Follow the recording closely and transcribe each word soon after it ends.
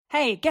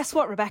Hey, guess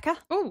what, Rebecca?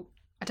 Oh,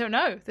 I don't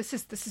know. This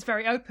is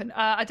very open.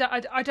 I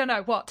don't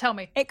know. What? Tell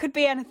me. It could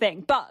be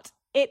anything, but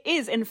it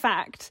is, in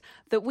fact,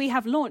 that we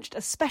have launched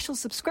a special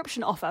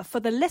subscription offer for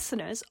the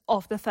listeners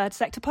of the Third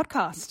Sector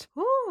podcast.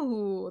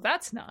 Ooh,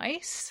 that's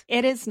nice.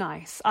 It is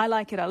nice. I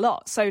like it a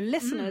lot. So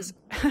listeners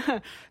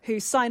who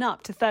sign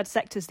up to Third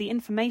Sector's The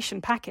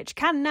Information package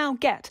can now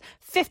get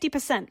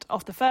 50%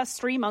 off the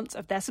first 3 months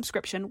of their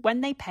subscription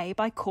when they pay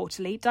by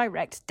quarterly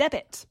direct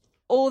debit.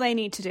 All they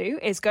need to do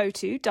is go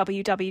to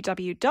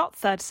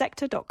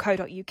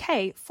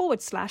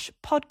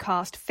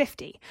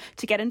www.thirdsector.co.uk/podcast50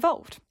 to get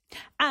involved.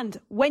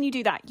 And when you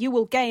do that, you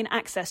will gain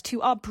access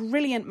to our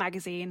brilliant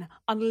magazine,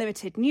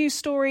 unlimited news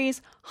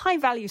stories,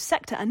 high-value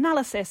sector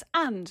analysis,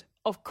 and,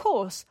 of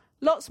course,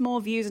 lots more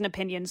views and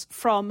opinions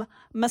from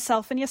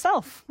myself and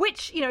yourself.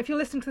 Which, if you're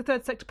listening to the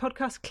Third Sector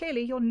podcast,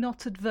 clearly you're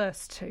not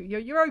adverse to.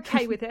 You're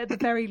okay with it at the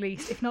very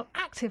least, if not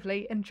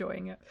actively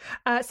enjoying it.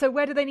 So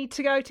where do they need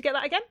to go to get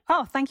that again?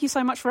 Oh, thank you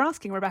so much for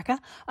asking, Rebecca.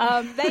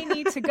 They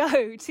need to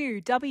go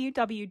to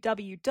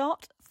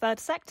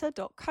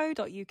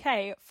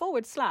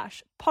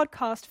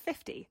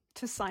www.thirdsector.co.uk/podcast50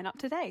 to sign up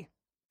today.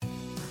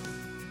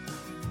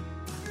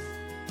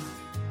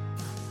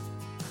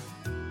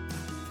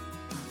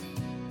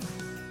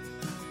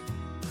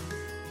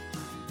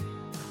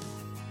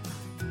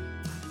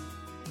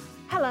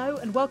 Hello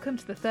and welcome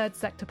to the Third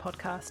Sector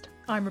podcast.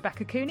 I'm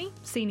Rebecca Cooney,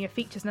 Senior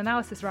Features and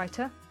Analysis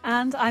Writer.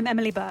 And I'm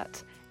Emily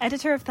Burt,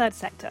 Editor of Third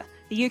Sector,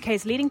 the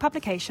UK's leading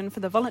publication for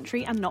the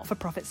voluntary and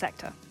not-for-profit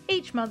sector.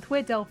 Each month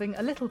we're delving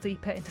a little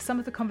deeper into some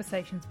of the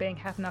conversations being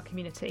had in our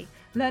community,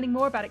 learning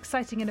more about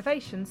exciting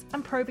innovations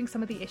and probing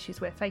some of the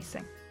issues we're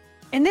facing.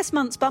 In this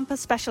month's bumper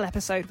special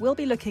episode, we'll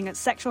be looking at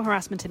sexual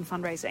harassment in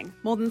fundraising,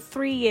 more than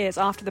 3 years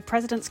after the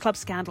President's Club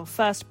scandal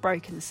first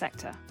broke in the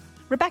sector.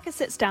 Rebecca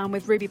sits down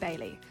with Ruby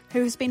Bailey,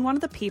 who has been one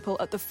of the people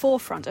at the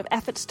forefront of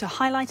efforts to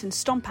highlight and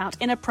stomp out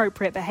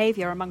inappropriate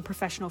behaviour among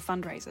professional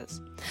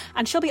fundraisers.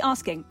 And she'll be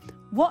asking,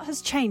 what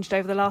has changed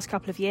over the last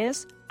couple of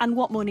years and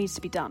what more needs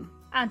to be done?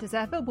 And as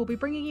ever, we'll be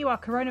bringing you our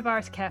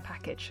coronavirus care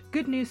package,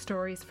 good news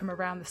stories from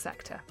around the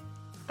sector.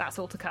 That's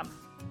all to come.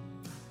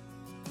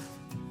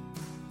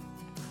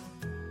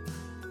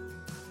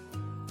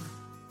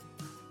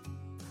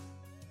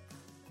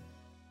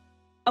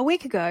 A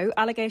week ago,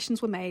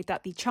 allegations were made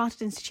that the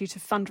Chartered Institute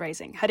of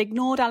Fundraising had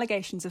ignored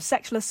allegations of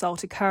sexual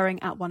assault occurring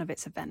at one of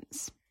its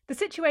events. The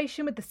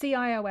situation with the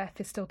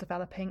CIOF is still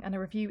developing and a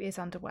review is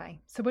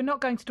underway, so we're not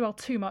going to dwell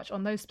too much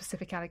on those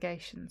specific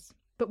allegations.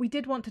 But we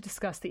did want to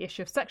discuss the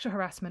issue of sexual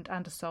harassment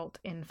and assault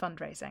in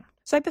fundraising.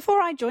 So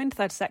before I joined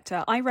Third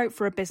Sector, I wrote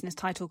for a business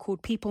title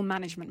called People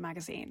Management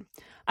magazine.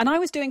 And I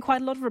was doing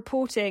quite a lot of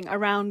reporting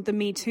around the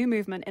Me Too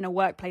movement in a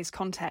workplace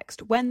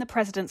context when the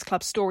President's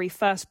Club story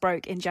first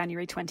broke in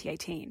January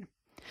 2018.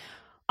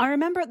 I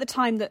remember at the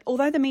time that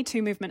although the Me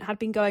Too movement had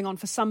been going on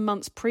for some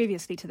months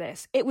previously to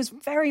this, it was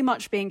very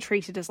much being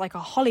treated as like a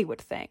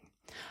Hollywood thing.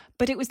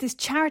 But it was this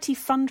charity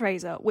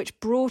fundraiser which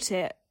brought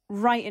it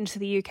right into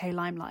the UK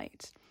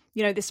limelight.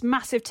 You know, this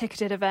massive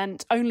ticketed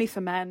event, only for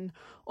men,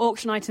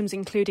 auction items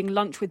including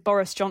lunch with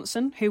Boris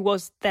Johnson, who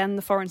was then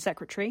the Foreign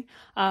Secretary,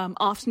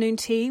 afternoon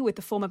tea with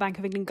the former Bank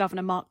of England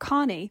Governor Mark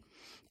Carney,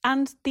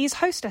 and these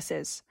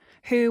hostesses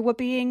who were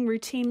being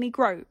routinely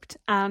groped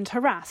and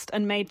harassed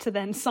and made to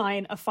then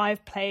sign a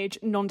 5-page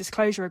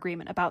non-disclosure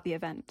agreement about the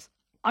event.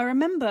 I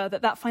remember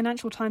that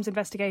Financial Times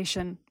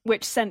investigation,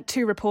 which sent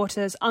 2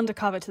 reporters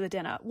undercover to the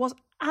dinner, was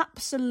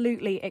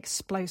absolutely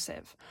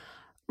explosive.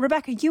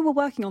 Rebecca, you were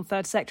working on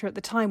Third Sector at the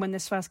time when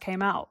this first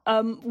came out.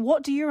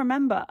 What do you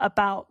remember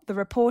about the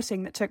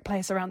reporting that took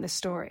place around this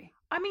story?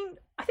 I mean,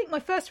 I think my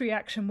first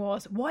reaction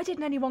was, why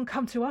didn't anyone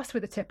come to us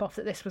with a tip-off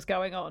that this was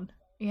going on?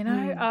 You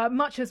know,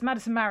 much as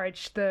Madison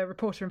Marriage, the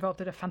reporter involved,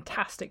 did a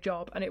fantastic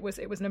job, and it was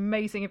an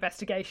amazing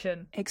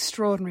investigation.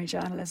 Extraordinary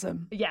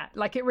journalism. Yeah,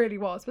 like it really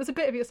was. There's a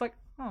bit of it's like,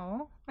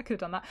 oh, I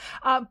could have done that.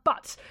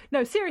 But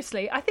no,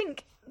 seriously, I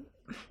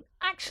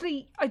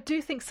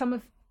do think some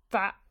of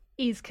that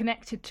is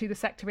connected to the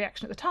sector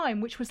reaction at the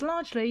time, which was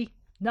largely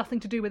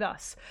nothing to do with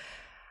us.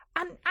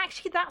 And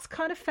actually, that's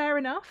kind of fair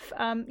enough.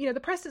 The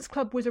President's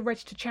Club was a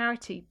registered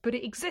charity, but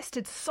it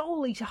existed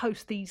solely to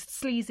host these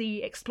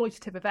sleazy,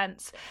 exploitative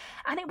events.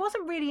 And it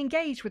wasn't really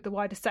engaged with the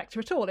wider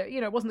sector at all.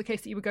 It wasn't the case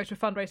that you would go to a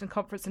fundraising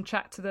conference and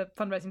chat to the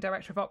fundraising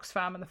director of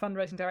Oxfam and the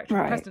fundraising director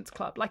of the President's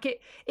Club. Like,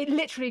 it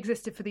literally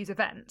existed for these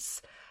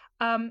events.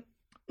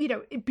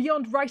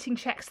 Beyond writing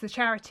checks to the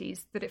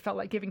charities that it felt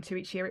like giving to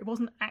each year, it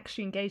wasn't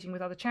actually engaging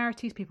with other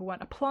charities. People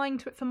weren't applying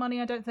to it for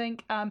money, I don't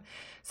think.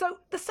 So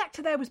the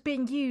sector there was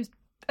being used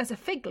as a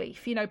fig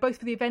leaf, both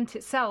for the event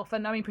itself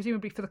and,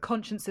 presumably for the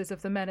consciences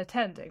of the men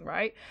attending,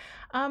 right?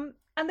 And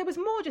And there was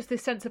more just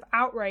this sense of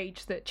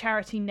outrage that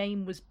charity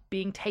name was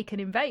being taken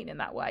in vain in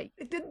that way.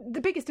 The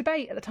biggest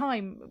debate at the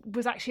time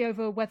was actually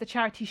over whether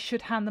charities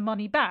should hand the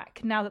money back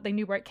now that they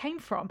knew where it came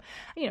from.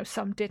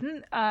 Some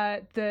didn't.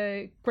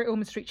 The Great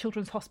Ormond Street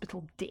Children's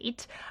Hospital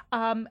did,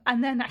 and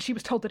then actually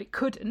was told that it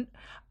couldn't.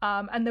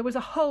 And there was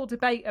a whole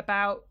debate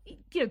about,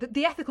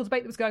 the ethical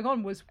debate that was going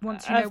on was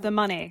once you know the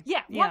money.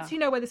 Once you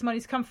know where this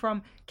money's come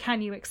from,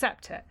 can you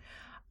accept it?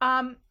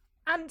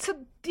 And so,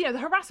 the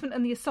harassment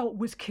and the assault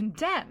was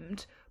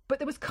condemned, but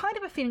there was kind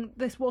of a feeling that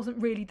this wasn't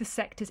really the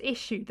sector's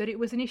issue, that it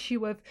was an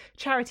issue of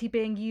charity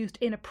being used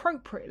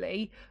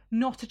inappropriately,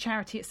 not a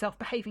charity itself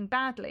behaving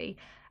badly.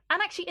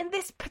 And actually, in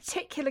this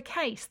particular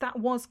case, that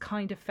was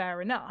kind of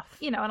fair enough,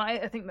 and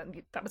I think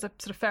that was a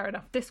sort of fair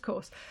enough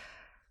discourse.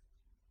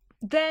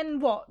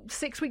 Then,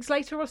 6 weeks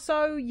later or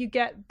so, you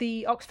get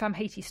the Oxfam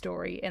Haiti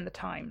story in the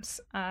Times.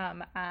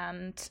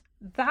 And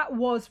that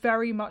was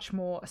very much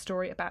more a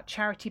story about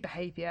charity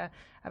behaviour,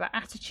 about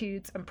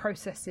attitudes and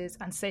processes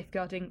and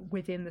safeguarding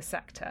within the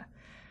sector.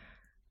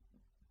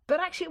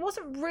 But actually, it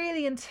wasn't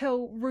really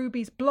until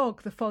Ruby's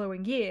blog the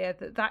following year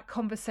that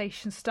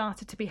conversation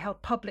started to be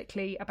held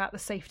publicly about the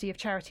safety of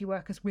charity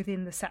workers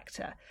within the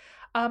sector.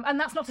 And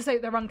that's not to say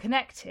that they're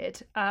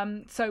unconnected.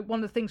 So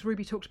one of the things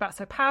Ruby talked about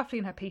so powerfully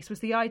in her piece was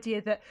the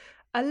idea that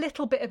a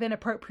little bit of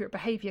inappropriate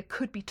behaviour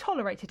could be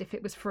tolerated if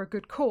it was for a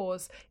good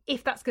cause,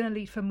 if that's going to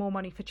lead for more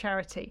money for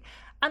charity.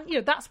 And,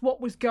 that's what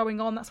was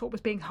going on. That's what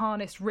was being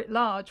harnessed writ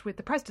large with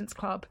the President's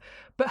Club.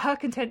 But her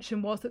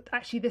contention was that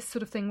actually this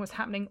sort of thing was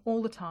happening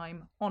all the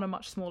time on a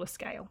much smaller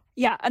scale.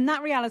 Yeah, and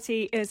that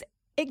reality is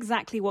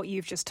exactly what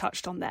you've just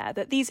touched on there,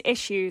 that these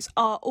issues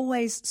are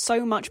always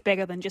so much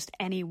bigger than just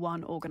any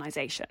one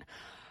organisation.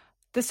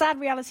 The sad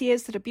reality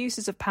is that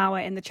abuses of power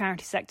in the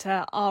charity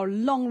sector are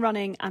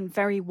long-running and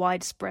very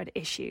widespread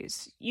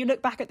issues. You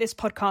look back at this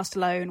podcast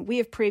alone, we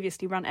have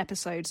previously run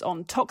episodes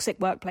on toxic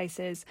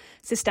workplaces,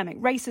 systemic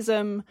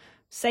racism,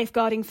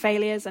 safeguarding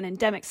failures and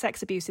endemic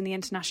sex abuse in the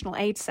international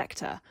aid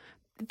sector.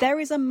 There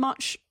is a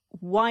much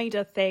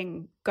wider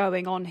thing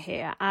going on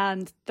here,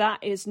 and that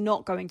is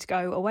not going to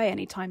go away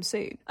anytime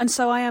soon. And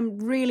so I am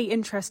really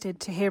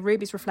interested to hear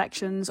Ruby's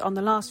reflections on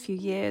the last few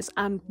years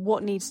and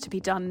what needs to be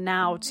done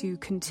now to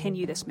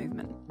continue this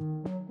movement.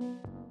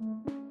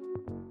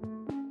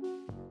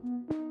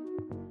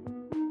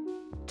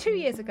 Two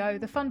years ago,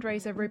 the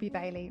fundraiser Ruby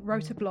Bailey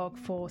wrote a blog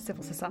for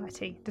Civil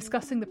Society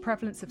discussing the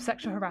prevalence of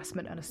sexual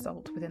harassment and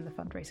assault within the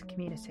fundraising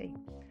community.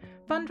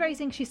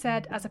 Fundraising, she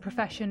said, as a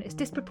profession is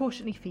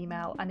disproportionately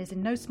female and is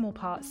in no small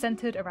part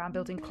centred around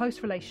building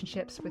close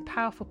relationships with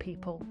powerful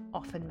people,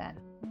 often men.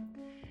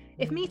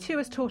 If Me Too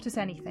has taught us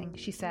anything,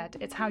 she said,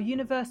 it's how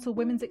universal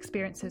women's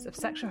experiences of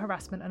sexual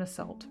harassment and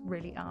assault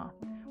really are.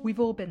 We've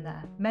all been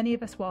there, many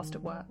of us whilst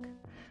at work.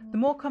 The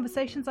more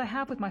conversations I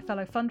have with my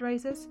fellow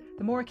fundraisers,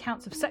 the more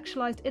accounts of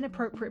sexualised,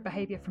 inappropriate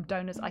behaviour from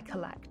donors I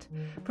collect.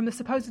 From the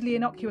supposedly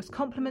innocuous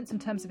compliments in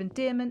terms of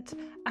endearment,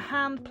 a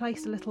hand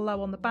placed a little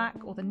low on the back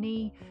or the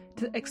knee,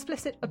 to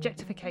explicit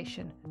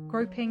objectification,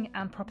 groping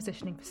and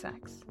propositioning for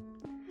sex.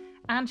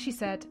 And she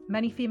said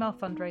many female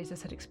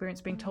fundraisers had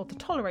experienced being told to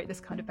tolerate this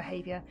kind of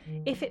behaviour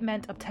if it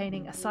meant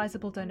obtaining a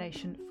sizable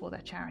donation for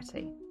their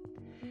charity.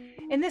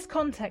 In this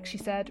context, she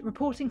said,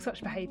 reporting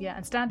such behaviour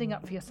and standing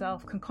up for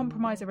yourself can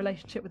compromise a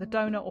relationship with a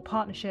donor or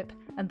partnership,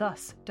 and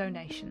thus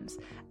donations,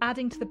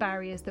 adding to the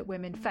barriers that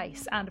women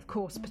face, and of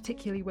course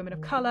particularly women of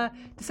colour,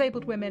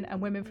 disabled women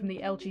and women from the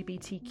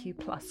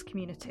LGBTQ+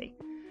 community.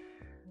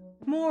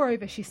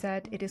 Moreover, she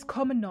said, it is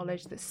common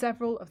knowledge that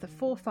several of the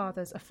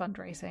forefathers of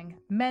fundraising,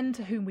 men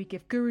to whom we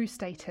give guru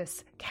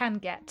status, can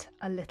get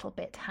a little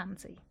bit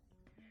handsy.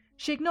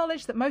 She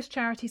acknowledged that most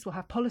charities will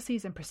have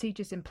policies and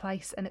procedures in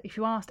place, and if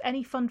you asked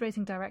any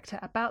fundraising director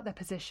about their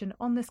position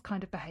on this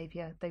kind of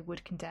behaviour, they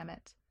would condemn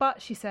it.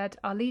 But, she said,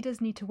 our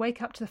leaders need to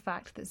wake up to the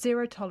fact that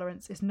zero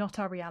tolerance is not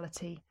our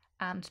reality,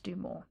 and do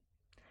more.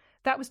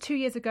 That was 2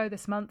 years ago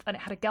this month, and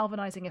it had a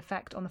galvanising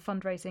effect on the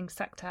fundraising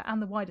sector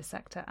and the wider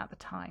sector at the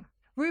time.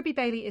 Ruby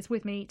Bailey is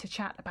with me to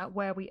chat about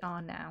where we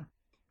are now.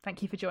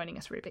 Thank you for joining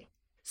us, Ruby.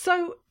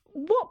 So,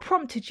 what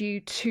prompted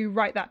you to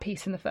write that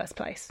piece in the first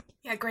place?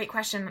 Yeah, great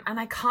question. And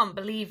I can't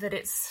believe that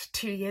it's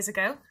 2 years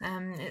ago.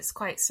 It's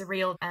quite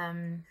surreal.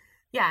 And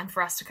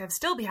for us to kind of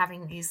still be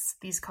having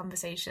these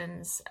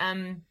conversations.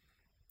 I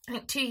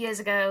think 2 years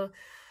ago,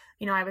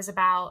 I was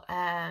about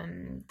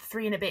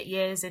 3 and a bit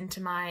years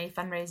into my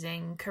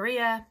fundraising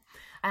career.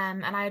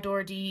 And I had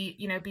already,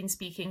 been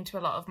speaking to a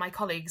lot of my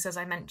colleagues, as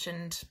I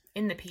mentioned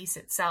in the piece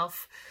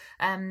itself,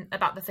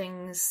 about the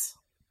things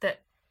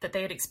that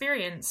they had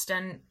experienced.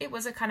 And it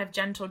was a kind of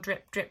gentle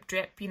drip, drip,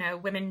 drip,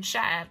 women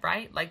share,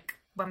 right? Like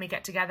when we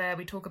get together,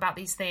 we talk about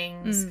these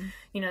things.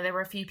 There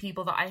were a few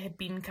people that I had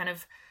been kind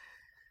of,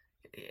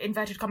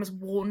 inverted commas,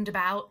 warned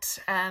about.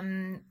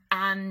 And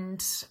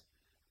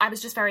I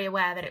was just very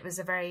aware that it was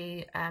a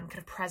very kind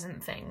of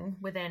present thing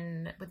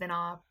within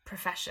our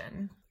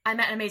profession. I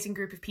met an amazing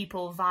group of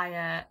people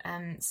via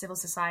Civil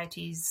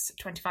Society's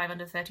 25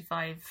 under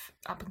 35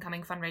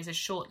 up-and-coming fundraisers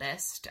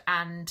shortlist,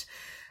 and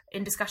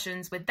in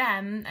discussions with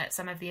them at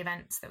some of the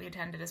events that we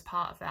attended as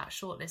part of that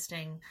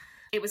shortlisting,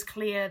 it was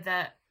clear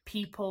that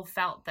people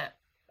felt that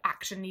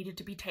action needed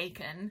to be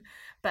taken,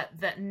 but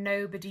that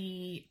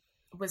nobody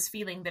was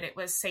feeling that it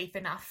was safe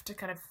enough to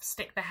kind of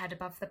stick their head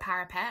above the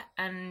parapet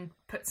and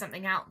put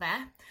something out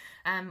there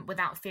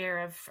without fear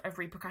of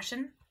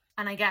repercussion.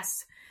 And I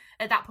guess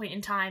at that point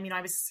in time,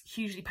 I was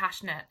hugely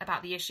passionate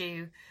about the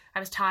issue. I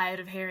was tired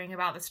of hearing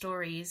about the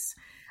stories.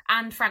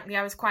 And frankly,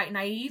 I was quite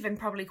naive and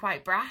probably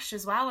quite brash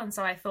as well. And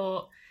so I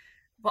thought,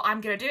 well,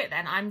 I'm going to do it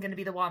then. I'm going to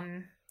be the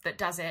one that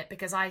does it,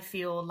 because I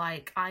feel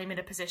like I'm in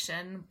a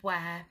position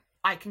where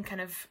I can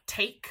kind of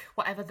take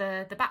whatever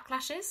the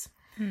backlash is.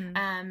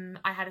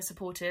 I had a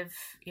supportive,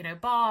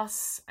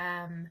 boss.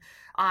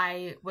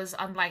 I was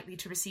unlikely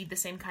to receive the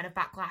same kind of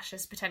backlash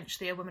as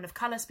potentially a woman of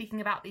colour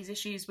speaking about these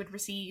issues would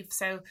receive.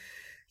 So,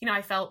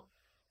 I felt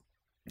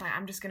like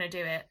I'm just going to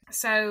do it.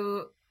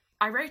 So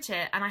I wrote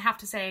it, and I have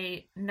to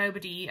say,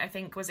 nobody, I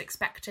think, was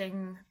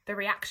expecting the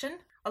reaction.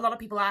 A lot of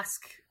people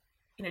ask,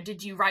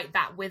 did you write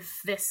that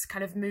with this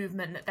kind of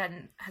movement that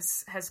then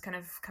has kind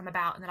of come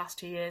about in the last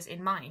 2 years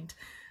in mind?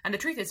 And the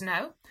truth is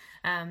no.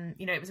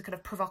 It was a kind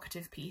of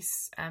provocative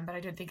piece, but I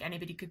don't think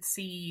anybody could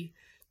see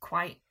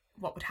quite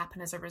what would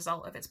happen as a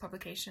result of its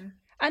publication.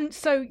 And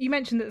so you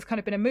mentioned that there's kind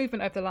of been a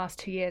movement over the last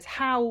 2 years.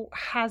 How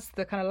has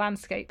the kind of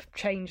landscape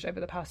changed over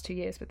the past 2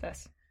 years with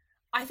this?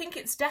 I think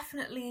it's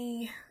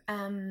definitely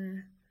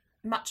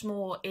much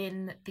more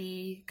in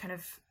the kind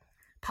of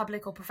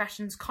public or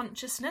professions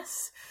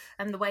consciousness,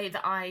 and the way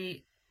that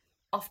I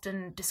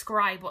often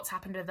describe what's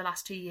happened over the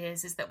last 2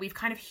 years is that we've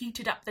kind of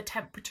heated up the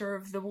temperature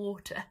of the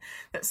water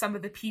that some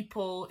of the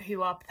people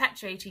who are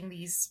perpetuating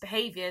these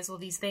behaviours or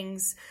these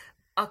things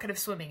are kind of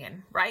swimming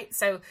in, right?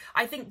 So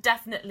I think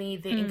definitely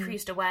the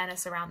increased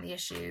awareness around the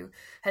issue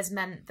has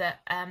meant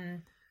that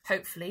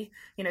hopefully,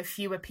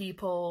 fewer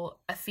people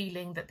are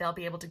feeling that they'll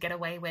be able to get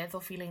away with,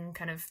 or feeling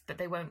kind of that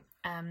they won't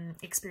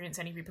experience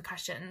any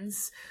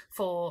repercussions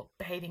for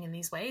behaving in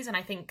these ways. And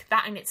I think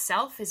that in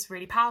itself is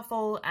really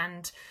powerful,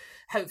 and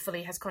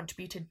hopefully has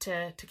contributed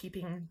to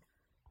keeping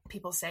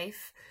people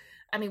safe.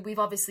 I mean, we've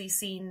obviously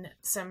seen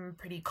some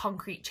pretty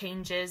concrete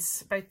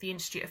changes, both the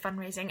Institute of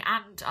Fundraising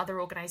and other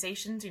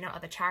organisations,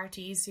 other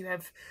charities who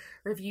have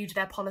reviewed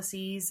their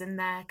policies and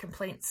their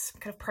complaints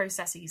kind of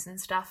processes and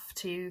stuff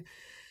to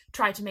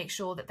try to make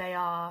sure that they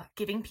are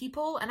giving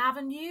people an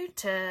avenue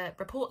to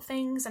report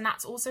things. And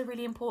that's also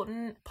really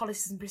important.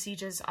 Policies and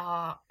procedures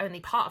are only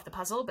part of the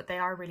puzzle, but they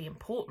are a really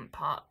important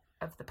part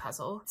of the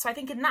puzzle. So I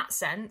think in that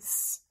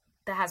sense,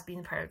 there has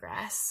been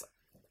progress.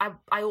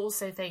 I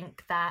also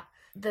think that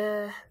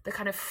the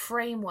kind of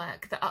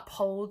framework that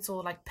upholds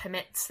or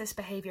permits this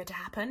behaviour to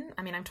happen,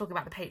 I mean, I'm talking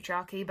about the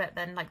patriarchy, but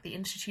then the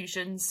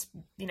institutions,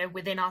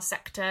 within our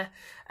sector,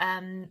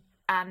 and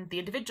the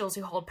individuals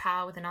who hold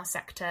power within our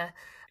sector,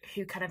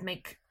 who kind of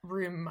make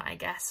room, I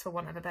guess, for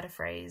want of a better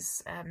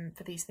phrase,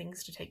 for these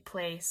things to take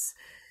place,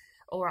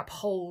 or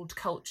uphold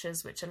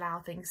cultures which allow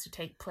things to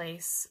take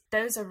place.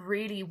 Those are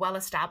really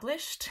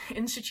well-established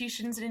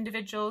institutions and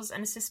individuals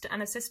and a system,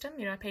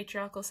 a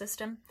patriarchal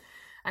system.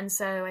 And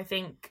so I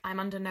think I'm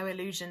under no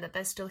illusion that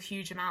there's still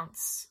huge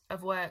amounts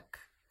of work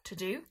to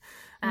do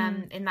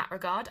in that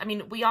regard. I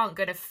mean, we aren't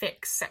going to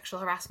fix sexual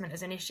harassment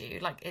as an issue.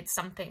 It's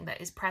something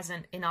that is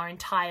present in our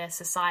entire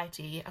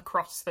society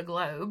across the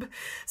globe.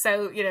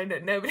 So,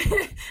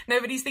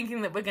 nobody's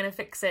thinking that we're going to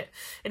fix it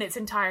in its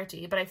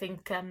entirety. But I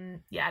think,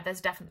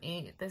 there's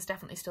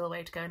definitely still a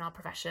way to go in our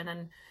profession.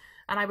 And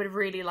I would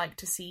really like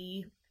to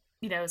see,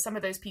 some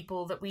of those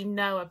people that we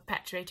know are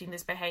perpetuating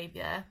this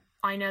behaviour.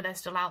 I know they're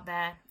still out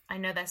there. I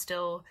know they're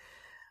still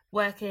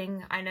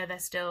working. I know they're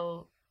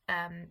still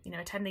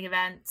attending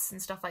events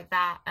and stuff like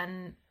that,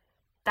 and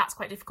that's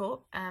quite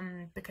difficult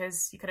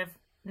because you kind of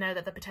know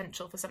that the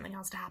potential for something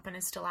else to happen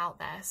is still out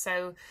there.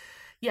 So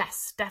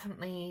yes,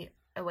 definitely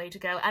a way to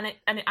go.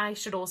 And I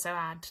should also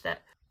add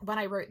that when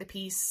I wrote the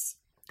piece,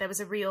 there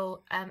was a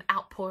real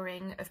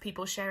outpouring of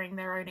people sharing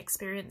their own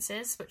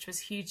experiences, which was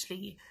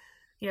hugely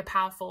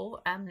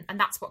powerful, and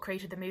that's what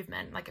created the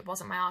movement. It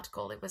wasn't my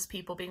article, it was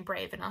people being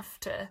brave enough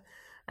to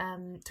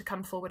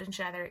come forward and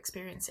share their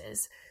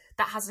experiences.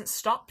 That hasn't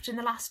stopped in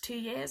the last 2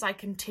 years. I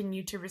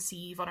continue to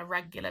receive on a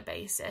regular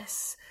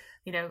basis,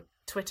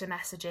 Twitter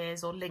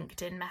messages or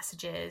LinkedIn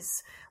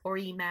messages or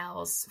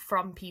emails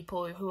from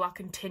people who are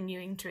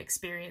continuing to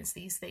experience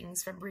these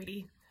things from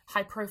really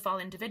high profile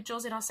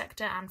individuals in our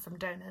sector and from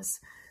donors.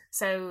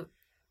 So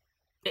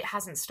it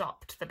hasn't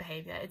stopped, the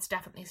behaviour. It's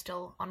definitely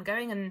still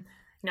ongoing. And,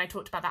 I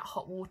talked about that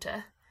hot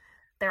water.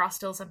 There are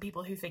still some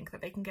people who think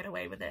that they can get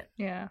away with it.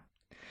 Yeah.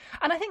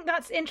 And I think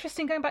that's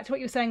interesting, going back to what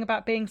you were saying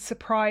about being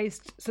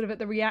surprised sort of at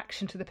the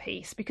reaction to the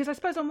piece, because I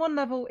suppose on one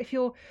level, if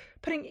you're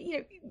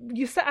putting,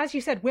 as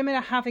you said, women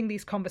are having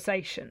these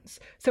conversations.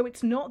 So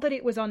it's not that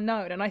it was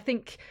unknown. And I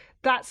think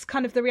that's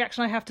kind of the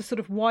reaction I have to sort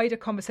of wider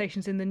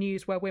conversations in the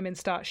news where women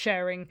start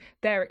sharing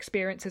their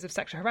experiences of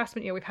sexual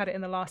harassment. We've had it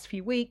in the last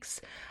few weeks.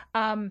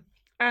 And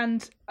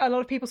a lot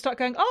of people start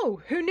going,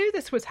 oh, who knew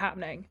this was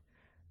happening?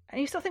 And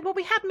you still think, well,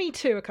 we had Me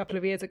Too a couple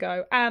of years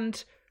ago.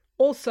 And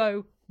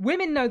also,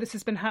 Women know this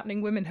has been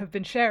happening, women have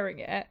been sharing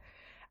it,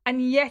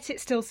 and yet it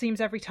still seems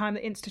every time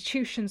that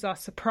institutions are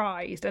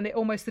surprised, and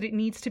that it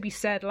needs to be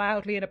said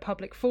loudly in a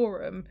public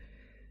forum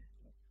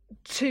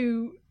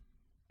to,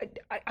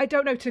 I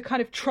don't know, to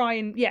kind of try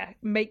and,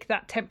 make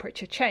that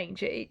temperature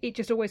change. It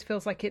just always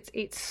feels like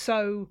it's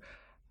so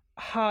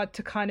hard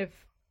to kind of,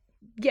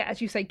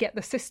 as you say, get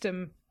the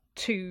system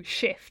to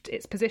shift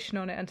its position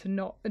on it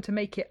and to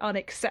make it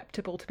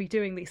unacceptable to be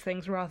doing these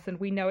things, rather than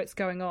we know it's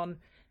going on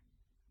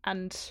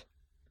and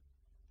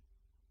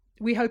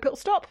we hope it'll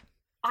stop.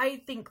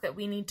 I think that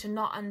we need to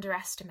not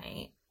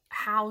underestimate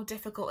how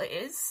difficult it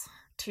is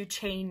to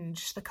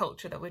change the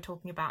culture that we're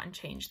talking about and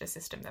change the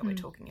system that we're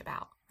talking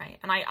about, right?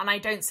 And I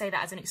don't say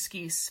that as an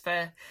excuse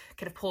for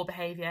kind of poor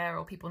behaviour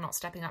or people not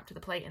stepping up to the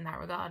plate in that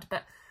regard,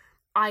 but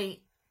I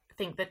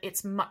think that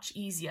it's much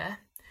easier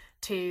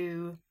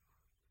to,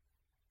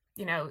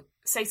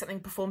 say something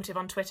performative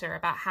on Twitter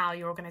about how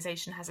your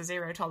organisation has a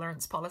zero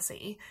tolerance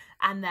policy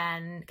and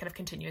then kind of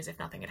continue as if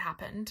nothing had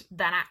happened,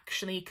 than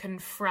actually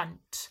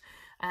confront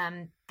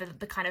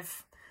the kind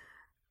of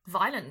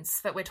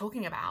violence that we're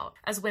talking about.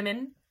 As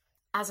women,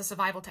 as a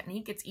survival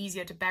technique, it's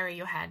easier to bury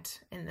your head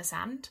in the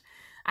sand.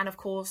 And of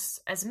course,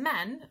 as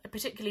men,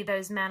 particularly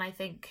those men, I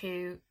think,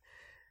 who,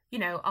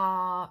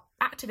 are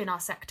active in our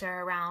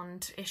sector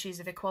around issues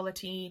of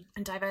equality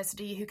and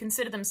diversity, who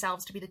consider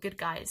themselves to be the good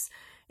guys,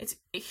 it's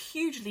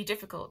hugely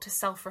difficult to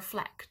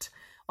self-reflect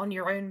on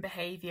your own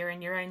behaviour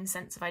and your own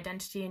sense of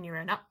identity and your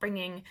own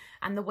upbringing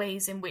and the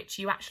ways in which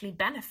you actually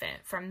benefit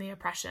from the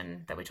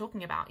oppression that we're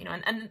talking about.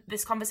 And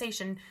this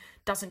conversation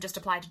doesn't just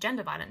apply to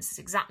gender violence. It's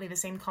exactly the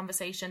same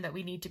conversation that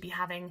we need to be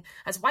having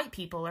as white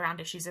people around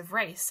issues of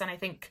race. And I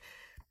think,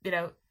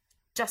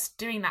 just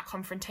doing that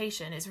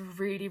confrontation is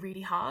really,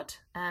 really hard.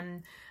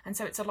 And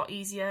so it's a lot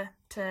easier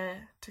to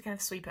kind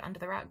of sweep it under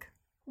the rug.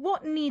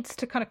 What needs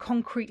to kind of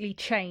concretely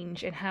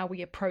change in how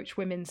we approach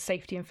women's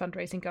safety and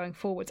fundraising going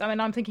forwards? I mean,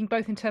 I'm thinking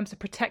both in terms of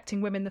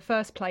protecting women in the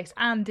first place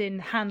and in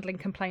handling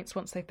complaints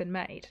once they've been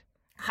made.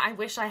 I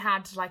wish I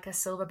had like a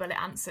silver bullet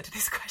answer to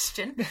this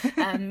question.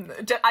 I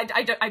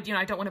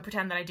don't want to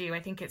pretend that I do. I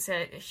think it's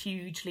a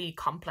hugely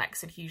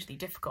complex and hugely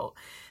difficult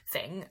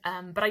thing.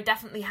 But I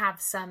definitely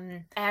have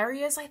some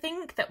areas, I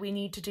think, that we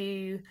need to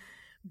do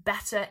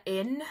better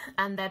in,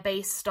 and they're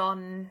based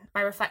on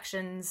my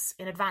reflections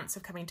in advance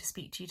of coming to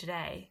speak to you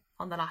today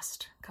on the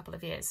last couple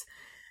of years.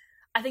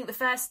 I think the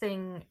first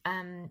thing,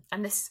 and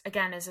this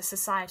again is a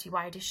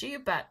society-wide issue,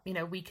 but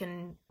we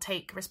can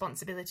take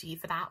responsibility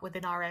for that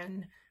within our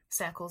own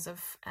circles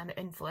of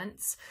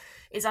influence,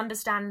 is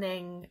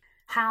understanding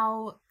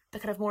how the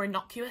kind of more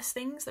innocuous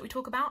things that we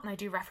talk about, and I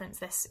do reference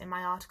this in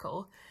my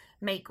article,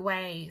 make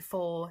way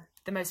for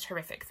the most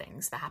horrific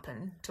things that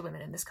happen to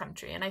women in this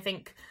country. And I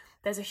think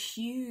there's a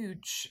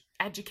huge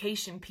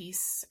education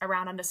piece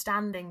around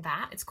understanding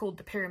that. It's called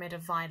the pyramid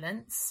of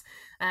violence,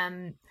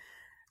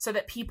 so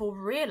that people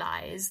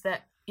realise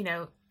that,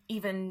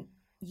 even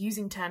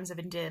using terms of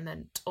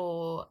endearment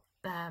or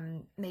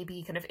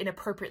maybe kind of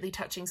inappropriately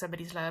touching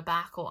somebody's lower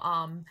back or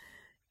arm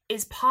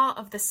is part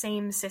of the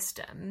same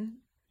system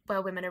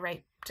where women are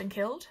raped and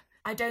killed.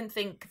 I don't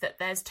think that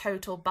there's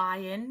total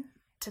buy-in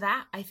to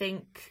that. I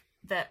think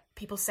that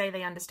people say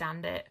they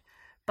understand it,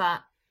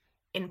 but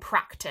in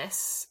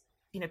practice,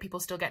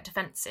 people still get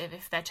defensive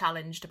if they're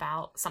challenged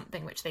about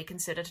something which they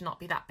consider to not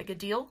be that big a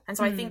deal. And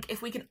so I think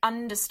if we can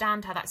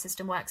understand how that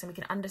system works and we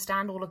can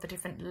understand all of the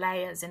different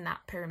layers in that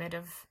pyramid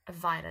of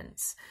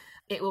violence,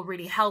 it will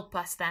really help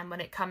us then when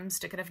it comes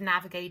to kind of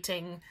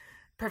navigating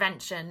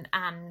prevention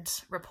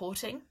and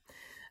reporting,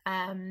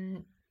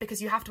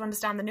 because you have to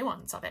understand the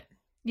nuance of it.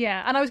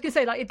 Yeah, and I was going to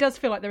say, it does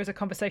feel like there is a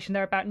conversation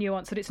there about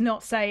nuance, that it's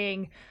not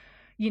saying,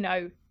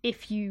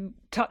 if you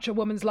touch a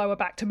woman's lower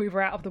back to move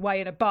her out of the way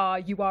in a bar,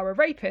 you are a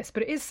rapist.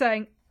 But it is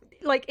saying,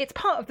 it's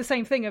part of the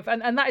same thing of,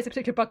 and that is a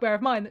particular bugbear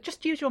of mine, that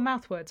just use your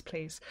mouth words,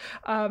 please.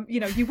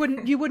 You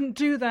wouldn't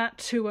do that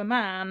to a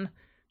man,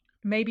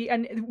 maybe.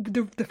 And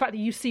the fact that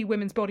you see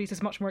women's bodies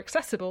as much more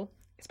accessible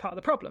is part of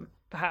the problem,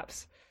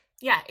 perhaps.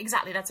 Yeah,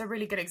 exactly. That's a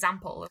really good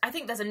example. I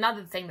think there's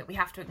another thing that we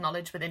have to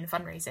acknowledge within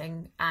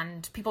fundraising,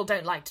 and people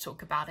don't like to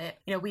talk about it.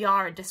 We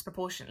are a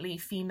disproportionately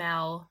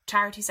female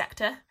charity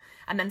sector,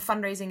 and then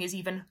fundraising is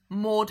even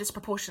more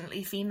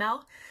disproportionately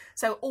female.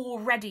 So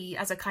already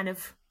as a kind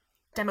of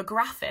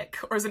demographic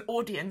or as an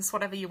audience,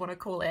 whatever you want to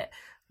call it,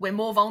 we're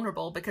more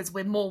vulnerable because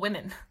we're more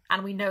women,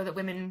 and we know that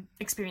women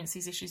experience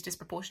these issues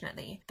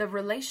disproportionately. The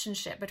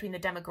relationship between the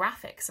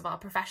demographics of our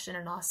profession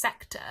and our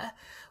sector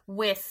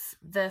with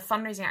the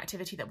fundraising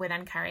activity that we're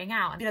then carrying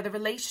out, the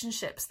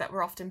relationships that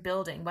we're often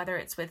building, whether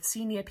it's with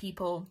senior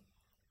people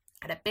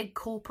at a big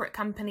corporate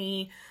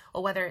company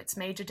or whether it's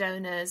major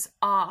donors,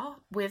 are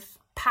with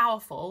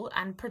powerful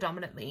and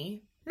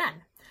predominantly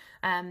men.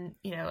 And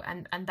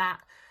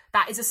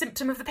that is a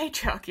symptom of the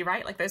patriarchy,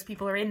 right? Those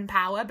people are in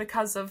power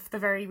because of the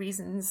very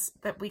reasons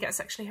that we get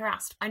sexually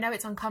harassed. I know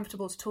it's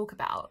uncomfortable to talk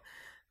about,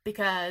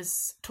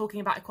 because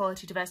talking about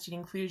equality, diversity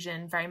and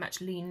inclusion very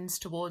much leans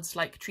towards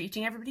like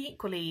treating everybody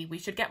equally. We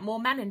should get more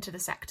men into the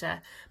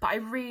sector. But I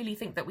really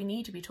think that we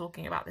need to be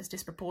talking about this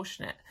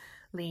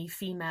disproportionately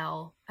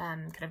female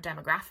kind of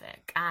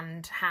demographic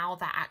and how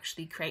that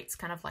actually creates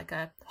kind of like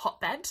a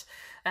hotbed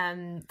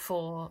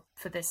for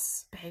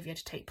this behaviour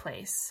to take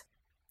place.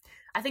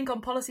 I think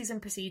on policies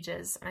and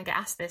procedures, and I get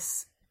asked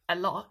this a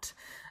lot,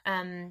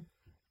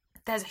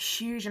 there's a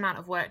huge amount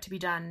of work to be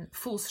done,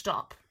 full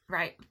stop,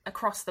 right,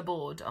 across the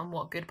board on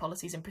what good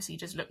policies and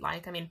procedures look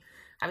like. I mean,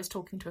 I was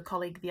talking to a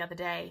colleague the other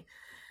day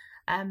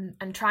and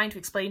trying to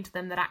explain to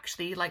them that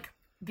actually, like,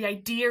 the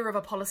idea of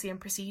a policy and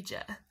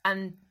procedure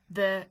and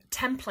the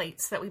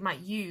templates that we might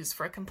use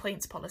for a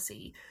complaints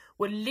policy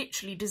were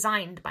literally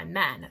designed by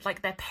men,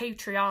 like they're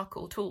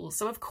patriarchal tools.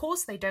 So of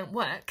course they don't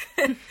work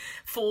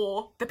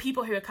for the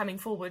people who are coming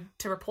forward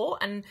to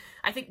report. And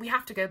I think we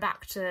have to go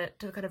back to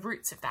the kind of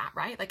roots of that,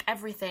 right? Like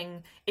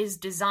everything is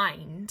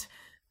designed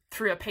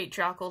through a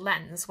patriarchal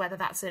lens, whether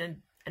that's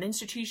in an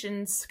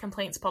institution's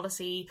complaints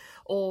policy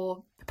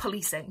or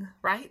policing,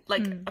 right?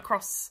 Like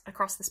across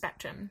the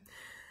spectrum.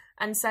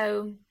 And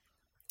so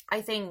I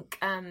think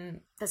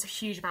there's a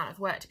huge amount of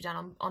work to be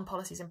done on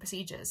policies and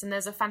procedures. And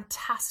there's a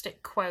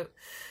fantastic quote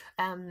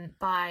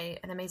by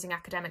an amazing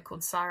academic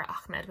called Sarah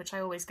Ahmed, which I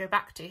always go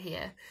back to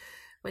here,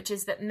 which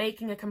is that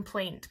making a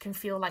complaint can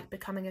feel like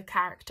becoming a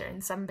character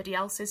in somebody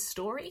else's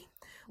story.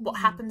 What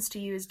happens to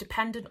you is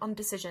dependent on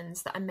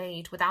decisions that are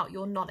made without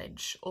your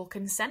knowledge or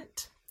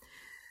consent.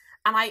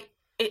 And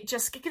it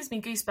gives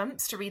me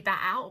goosebumps to read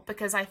that out,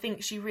 because I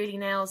think she really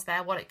nails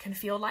there what it can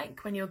feel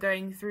like when you're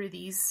going through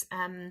these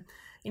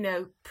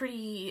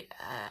pretty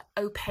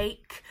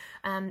opaque,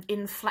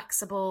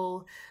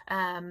 inflexible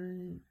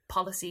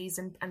policies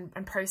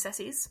and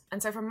processes.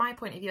 And so from my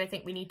point of view, I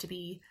think we need to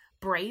be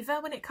braver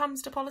when it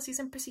comes to policies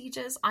and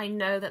procedures. I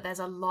know that there's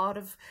a lot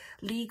of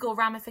legal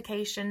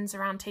ramifications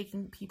around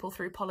taking people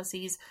through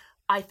policies.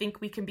 I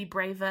think we can be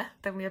braver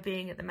than we are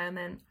being at the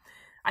moment.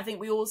 I think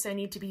we also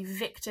need to be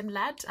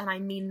victim-led, and I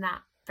mean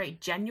that very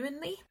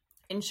genuinely,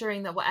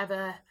 ensuring that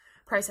whatever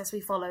process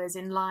we follow is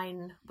in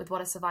line with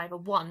what a survivor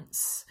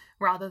wants,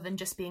 rather than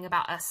just being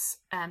about us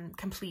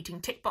completing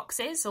tick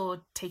boxes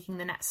or taking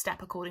the next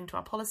step according to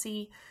our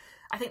policy.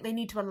 I think they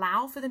need to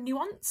allow for the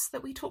nuance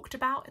that we talked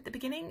about at the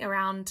beginning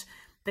around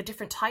the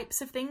different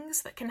types of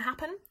things that can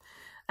happen.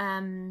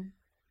 And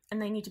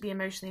they need to be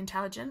emotionally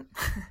intelligent,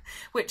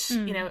 which,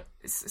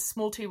 is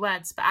small two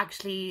words, but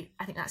actually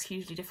I think that's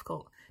hugely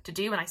difficult to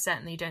do. And I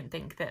certainly don't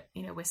think that,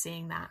 we're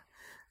seeing that.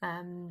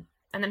 And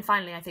then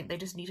finally, I think they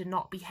just need to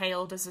not be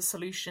hailed as a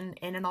solution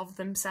in and of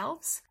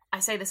themselves. I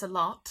say this a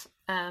lot.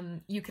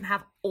 You can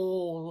have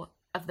all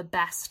of the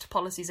best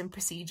policies and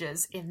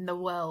procedures in the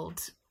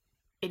world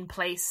in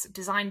place,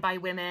 designed by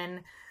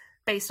women,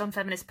 based on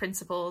feminist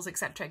principles,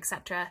 etc.,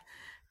 etc.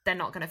 They're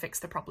not going to fix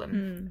the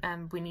problem.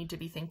 We need to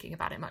be thinking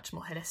about it much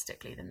more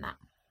holistically than that.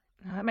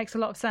 That makes a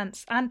lot of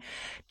sense. And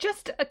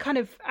just a kind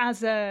of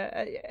as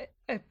a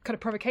kind of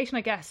provocation,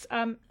 I guess,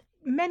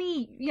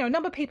 many, a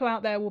number of people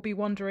out there will be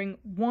wondering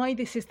why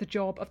this is the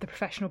job of the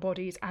professional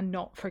bodies and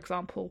not, for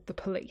example, the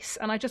police.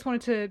 And I just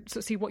wanted to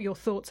sort of see what your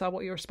thoughts are,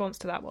 what your response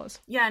to that was.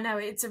 Yeah, no,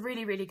 it's a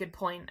really, really good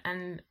point.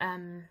 And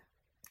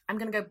I'm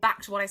going to go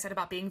back to what I said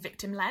about being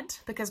victim-led,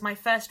 because my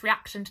first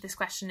reaction to this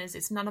question is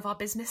it's none of our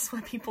business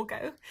where people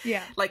go.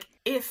 Yeah. Like,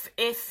 if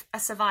a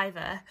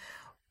survivor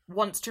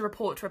wants to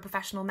report to a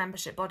professional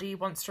membership body,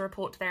 wants to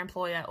report to their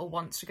employer, or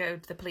wants to go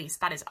to the police,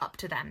 that is up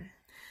to them.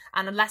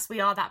 And unless we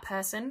are that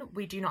person,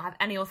 we do not have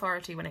any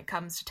authority when it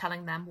comes to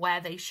telling them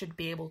where they should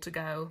be able to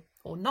go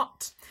or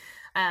not.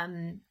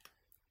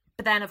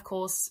 But then, of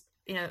course,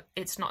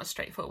 it's not as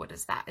straightforward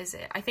as that, is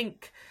it? I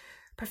think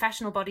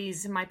professional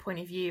bodies, in my point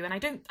of view, and I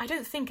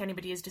don't think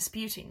anybody is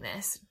disputing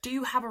this,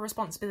 do have a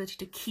responsibility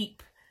to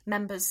keep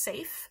members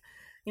safe,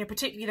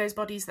 particularly those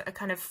bodies that are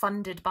kind of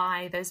funded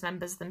by those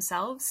members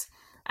themselves.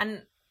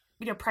 And,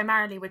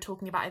 primarily we're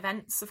talking about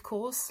events, of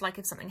course, like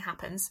if something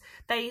happens,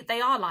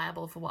 they are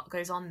liable for what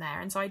goes on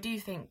there. And so I do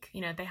think,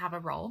 they have a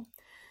role.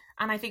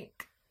 And I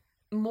think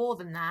more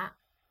than that,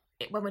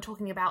 when we're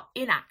talking about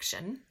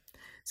inaction,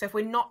 so if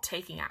we're not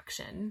taking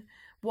action,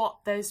 what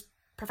those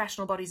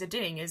professional bodies are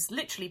doing is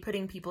literally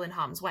putting people in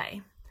harm's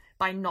way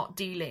by not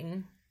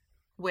dealing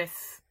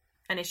with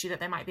an issue that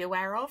they might be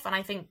aware of. And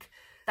I think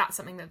that's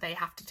something that they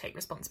have to take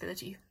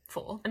responsibility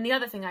for. And the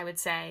other thing I would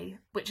say,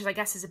 which is, I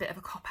guess, is a bit of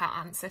a cop-out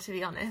answer, to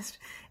be honest,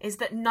 is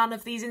that none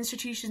of these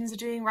institutions are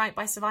doing right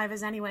by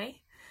survivors anyway.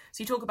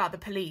 So you talk about the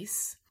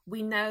police.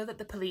 We know that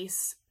the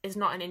police is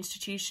not an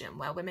institution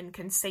where women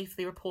can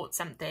safely report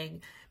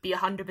something, be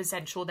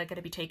 100% sure they're going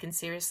to be taken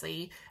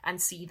seriously,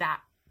 and see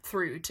that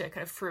through to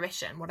kind of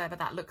fruition, whatever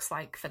that looks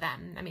like for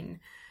them. I mean,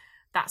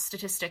 that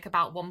statistic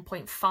about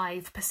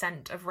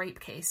 1.5% of rape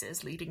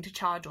cases leading to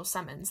charge or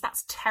summons,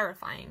 that's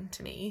terrifying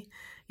to me.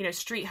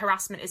 Street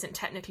harassment isn't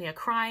technically a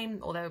crime,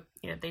 although,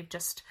 they're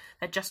just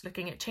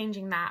looking at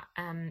changing that,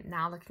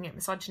 now looking at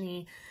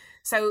misogyny.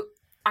 So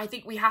I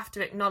think we have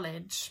to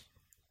acknowledge,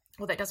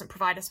 although it doesn't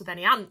provide us with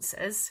any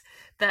answers,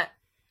 that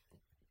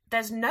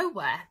there's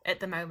nowhere at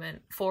the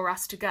moment for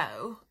us to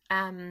go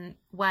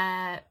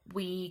where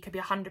we could be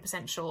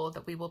 100% sure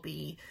that we will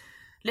be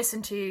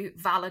listened to,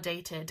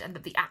 validated, and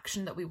that the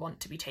action that we want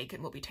to be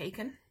taken will be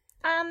taken.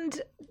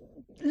 And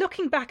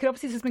looking back,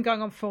 obviously this has been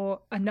going on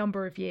for a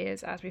number of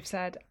years, as we've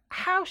said.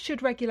 How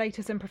should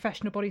regulators and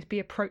professional bodies be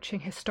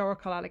approaching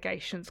historical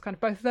allegations, kind of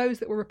both those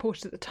that were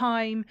reported at the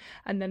time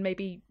and then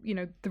maybe,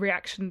 the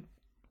reaction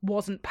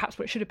wasn't perhaps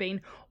what it should have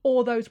been,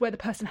 or those where the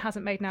person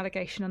hasn't made an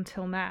allegation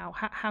until now?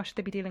 How should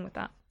they be dealing with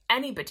that?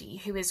 Anybody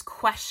who is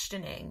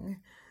questioning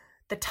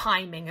the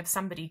timing of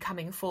somebody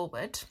coming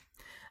forward,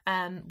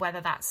 whether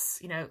that's,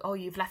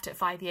 you've left it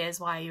 5 years,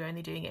 why are you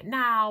only doing it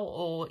now?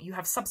 Or you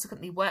have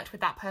subsequently worked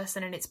with that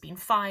person and it's been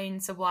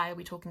fine, so why are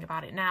we talking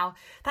about it now?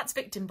 That's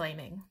victim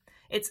blaming.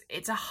 It's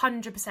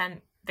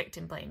 100%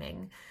 victim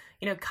blaming.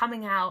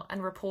 Coming out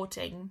and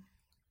reporting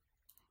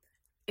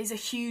is a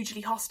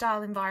hugely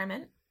hostile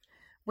environment.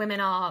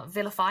 Women are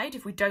vilified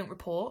if we don't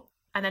report,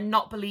 and then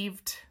not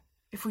believed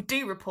if we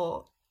do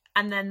report,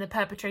 and then the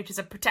perpetrators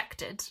are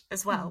protected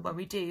as well when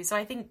we do. So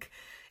I think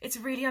it's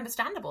really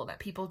understandable that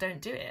people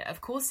don't do it. Of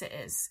course it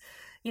is.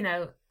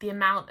 The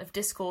amount of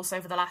discourse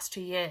over the last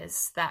 2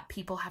 years that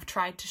people have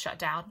tried to shut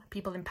down,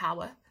 people in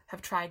power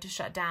have tried to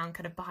shut down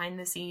kind of behind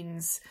the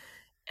scenes,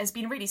 has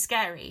been really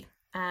scary.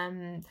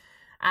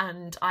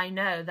 And I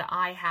know that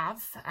I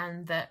have,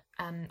 and that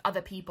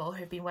other people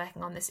who've been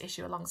working on this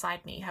issue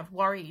alongside me have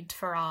worried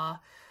for our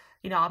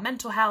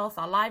mental health,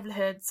 our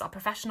livelihoods, our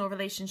professional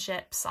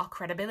relationships, our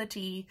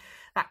credibility,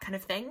 that kind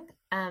of thing.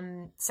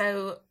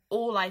 So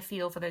all I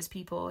feel for those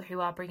people who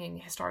are bringing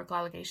historical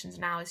allegations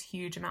now is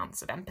huge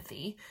amounts of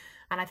empathy.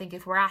 And I think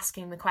if we're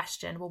asking the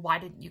question, well, why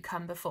didn't you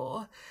come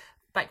before?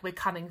 Like, we're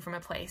coming from a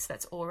place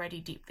that's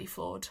already deeply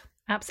flawed.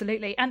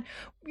 Absolutely. And,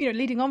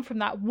 leading on from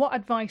that, what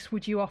advice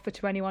would you offer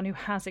to anyone who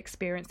has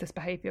experienced this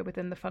behaviour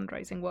within the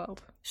fundraising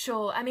world?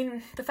 Sure. I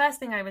mean, the first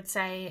thing I would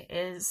say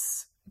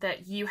is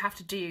that you have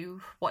to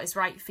do what is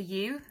right for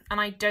you. And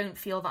I don't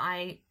feel that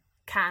I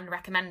can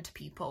recommend to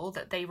people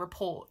that they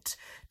report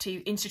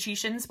to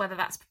institutions, whether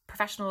that's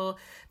professional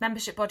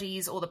membership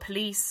bodies or the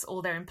police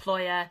or their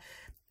employer,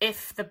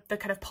 if the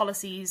kind of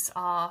policies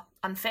are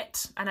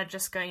unfit and are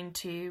just going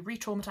to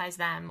re-traumatise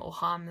them or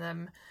harm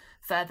them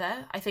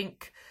further. I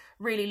think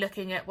really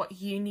looking at what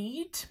you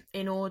need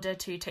in order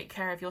to take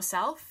care of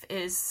yourself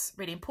is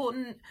really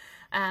important.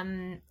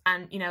 And,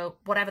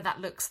 whatever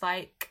that looks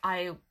like,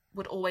 I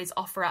would always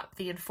offer up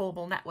the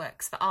informal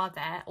networks that are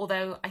there,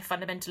 although I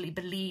fundamentally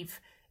believe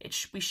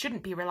we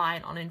shouldn't be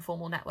reliant on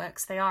informal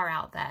networks. They are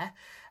out there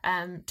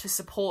to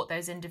support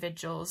those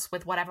individuals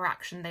with whatever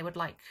action they would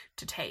like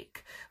to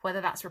take, whether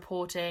that's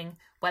reporting,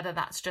 whether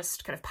that's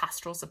just kind of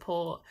pastoral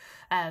support.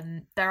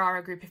 There are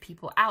a group of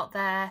people out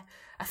there,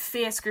 a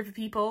fierce group of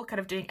people kind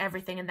of doing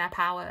everything in their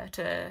power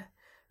to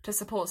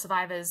support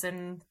survivors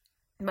and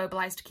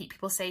mobilise to keep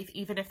people safe,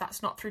 even if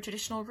that's not through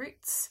traditional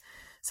routes.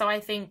 So I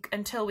think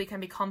until we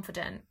can be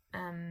confident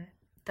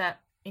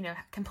that,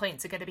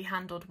 complaints are going to be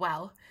handled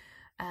well,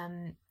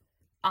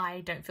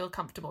 I don't feel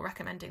comfortable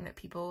recommending that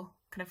people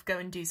kind of go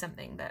and do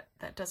something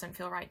that doesn't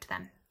feel right to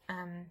them.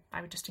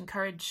 I would just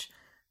encourage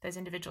those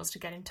individuals to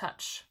get in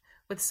touch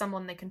with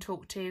someone they can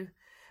talk to,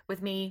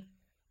 with me,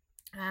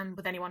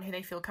 with anyone who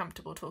they feel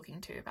comfortable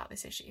talking to about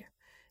this issue,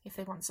 if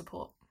they want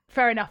support.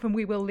 Fair enough, and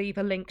we will leave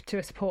a link to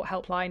a support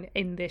helpline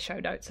in the show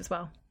notes as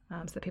well,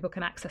 so that people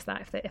can access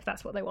that if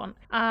that's what they want.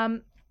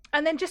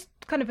 And then just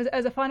kind of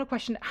as a final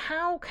question,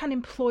 how can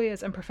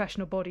employers and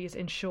professional bodies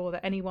ensure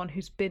that anyone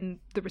who's been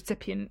the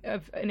recipient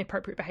of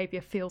inappropriate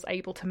behaviour feels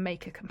able to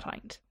make a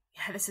complaint?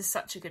 Yeah, this is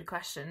such a good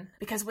question,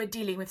 because we're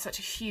dealing with such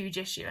a huge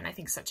issue, and I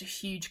think such a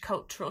huge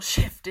cultural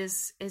shift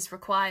is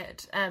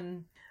required.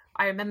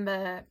 I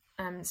remember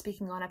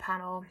speaking on a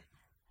panel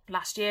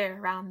last year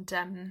around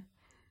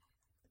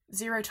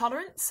zero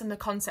tolerance and the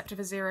concept of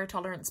a zero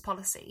tolerance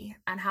policy,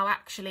 and how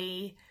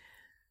actually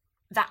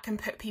that can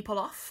put people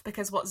off,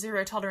 because what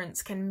zero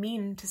tolerance can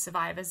mean to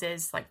survivors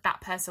is like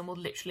that person will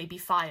literally be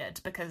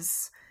fired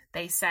because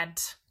they said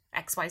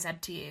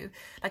XYZ to you.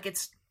 Like,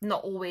 it's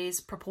not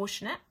always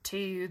proportionate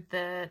to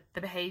the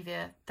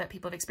behaviour that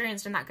people have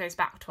experienced, and that goes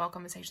back to our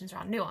conversations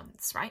around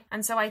nuance, right?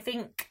 And so I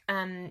think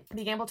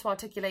being able to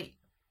articulate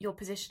your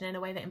position in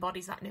a way that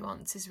embodies that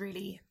nuance is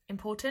really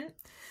important.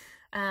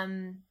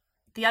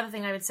 The other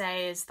thing I would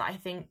say is that I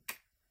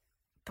think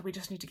that we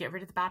just need to get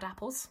rid of the bad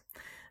apples.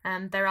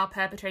 There are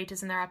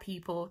perpetrators and there are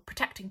people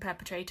protecting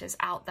perpetrators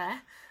out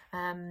there,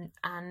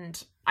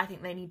 and I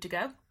think they need to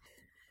go.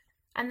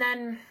 And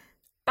then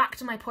back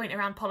to my point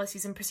around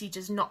policies and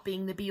procedures not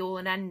being the be-all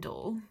and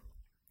end-all,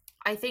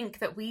 I think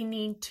that we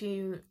need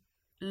to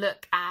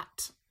look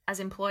at, as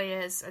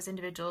employers, as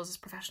individuals, as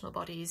professional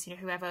bodies,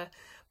 whoever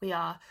we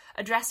are,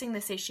 addressing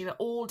this issue at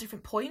all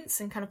different points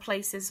and kind of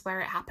places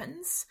where it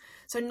happens.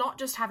 So not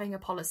just having a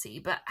policy,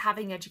 but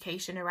having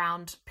education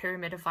around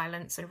pyramid of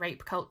violence and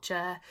rape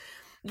culture,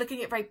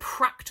 looking at very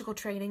practical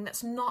training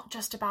that's not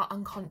just about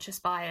unconscious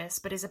bias,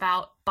 but is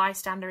about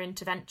bystander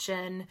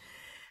intervention,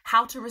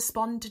 how to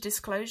respond to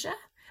disclosure.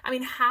 I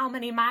mean, how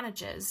many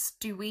managers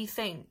do we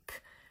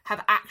think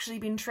have actually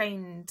been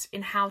trained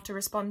in how to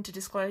respond to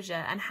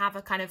disclosure and have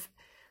a kind of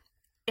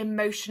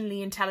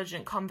emotionally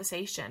intelligent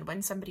conversation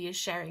when somebody is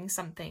sharing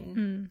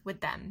something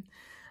with them.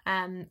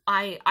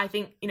 I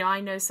think,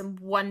 I know some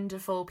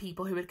wonderful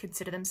people who would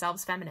consider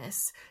themselves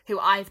feminists who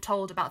I've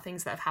told about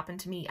things that have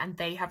happened to me, and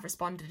they have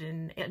responded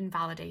in an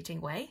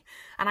invalidating way.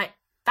 And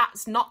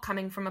that's not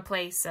coming from a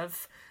place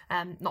of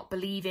not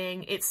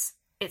believing. It's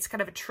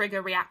kind of a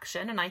trigger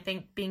reaction. And I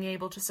think being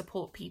able to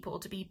support people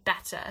to be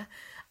better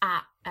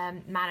at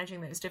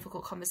managing those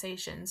difficult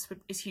conversations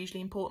is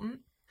hugely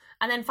important.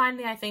 And then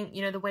finally, I think,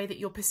 the way that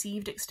you're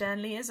perceived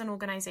externally as an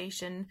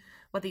organisation,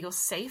 whether you're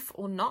safe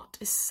or not,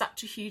 is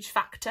such a huge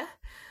factor.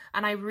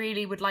 And I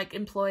really would like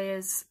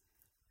employers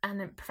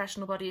and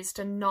professional bodies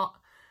to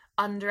not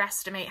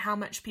underestimate how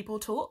much people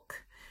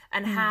talk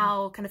and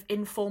how kind of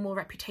informal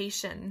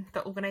reputation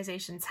that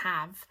organisations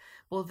have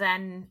will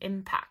then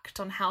impact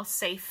on how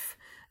safe,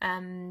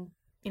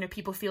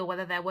 people feel,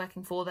 whether they're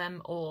working for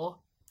them or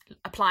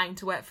applying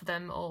to work for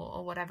them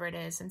or whatever it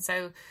is. And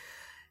so,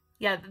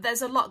 yeah,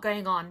 there's a lot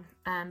going on,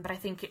 but I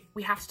think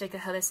we have to take a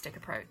holistic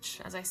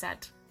approach, as I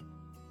said.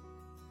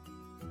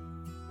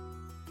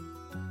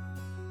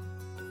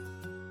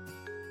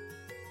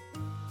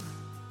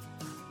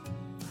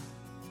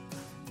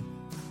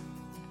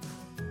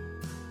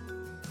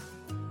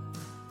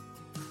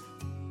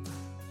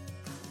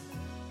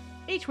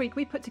 Each week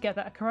we put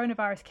together a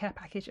coronavirus care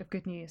package of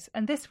good news,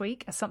 and this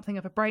week, as something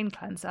of a brain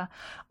cleanser,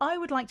 I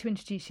would like to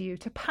introduce you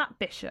to Pat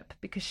Bishop,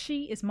 because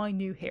she is my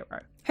new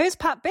hero. Who's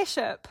Pat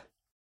Bishop?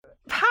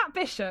 Pat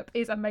Bishop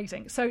is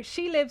amazing. So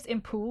she lives in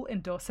Poole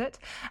in Dorset,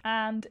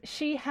 and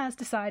she has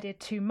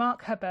decided to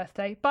mark her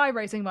birthday by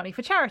raising money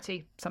for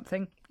charity.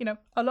 Something,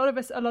 a lot of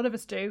us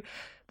do.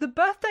 The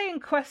birthday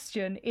in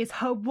question is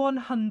her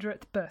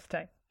 100th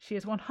birthday. She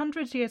is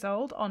 100 years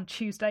old on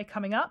Tuesday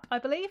coming up, I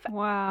believe.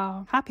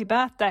 Wow. Happy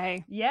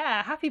birthday.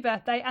 Yeah, happy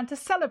birthday. And to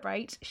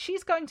celebrate,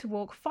 she's going to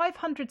walk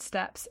 500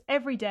 steps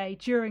every day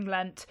during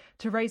Lent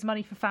to raise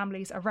money for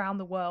families around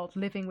the world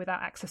living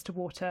without access to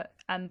water.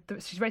 And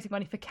she's raising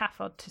money for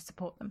CAFOD to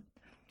support them.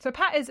 So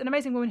Pat is an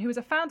amazing woman who is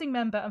a founding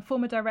member and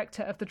former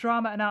director of the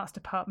Drama and Arts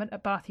Department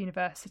at Bath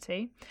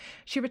University.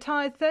 She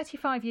retired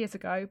 35 years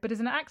ago, but is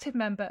an active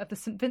member of the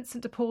St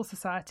Vincent de Paul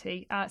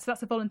Society, so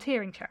that's a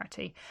volunteering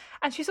charity.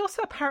 And she's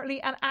also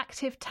apparently an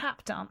active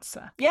tap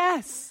dancer.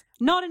 Yes!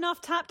 Not enough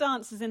tap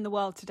dancers in the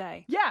world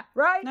today. Yeah,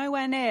 right?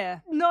 Nowhere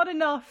near. Not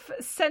enough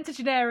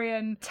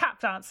centenarian tap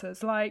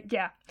dancers,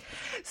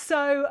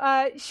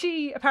 So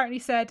she apparently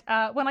said,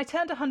 when I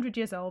turned 100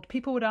 years old,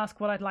 people would ask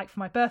what I'd like for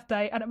my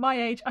birthday, and at my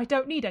age, I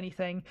don't need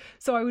anything,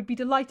 so I would be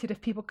delighted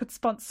if people could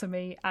sponsor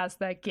me as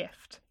their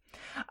gift.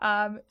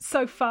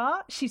 So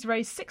far, she's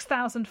raised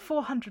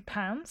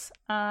 £6,400,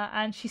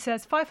 and she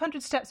says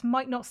 500 steps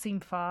might not seem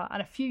far,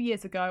 and a few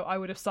years ago I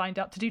would have signed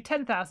up to do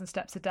 10,000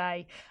 steps a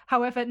day.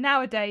 However,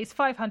 nowadays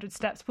 500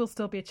 steps will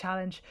still be a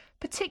challenge,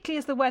 particularly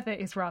as the weather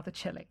is rather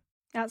chilly.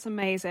 That's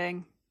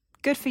amazing.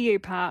 Good for you,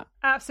 Pat.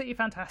 Absolutely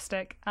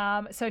fantastic.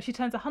 So she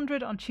turns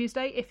 100 on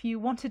Tuesday. If you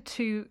wanted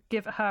to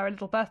give her a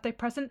little birthday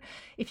present,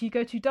 if you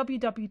go to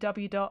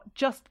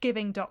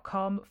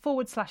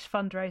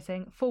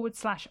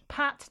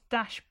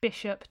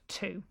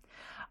www.justgiving.com/fundraising/Pat-Bishop2.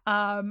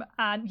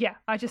 And yeah,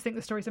 I just think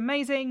the story's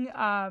amazing.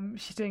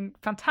 She's doing a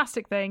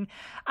fantastic thing.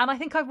 And I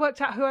think I've worked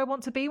out who I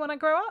want to be when I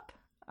grow up.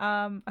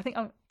 I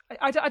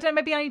don't know,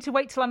 maybe I need to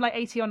wait till I'm like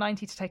 80 or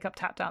 90 to take up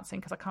tap dancing,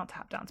 because I can't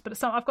tap dance, but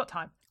I've got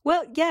time.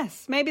 Well,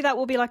 yes, maybe that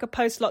will be like a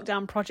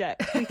post-lockdown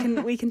project.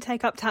 We can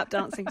take up tap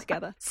dancing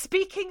together.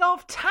 Speaking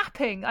of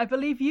tapping, I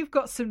believe you've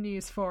got some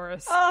news for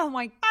us. Oh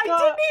my God. I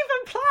didn't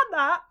even plan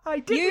that.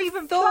 You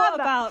thought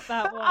about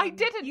that one. I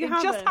didn't.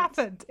 Just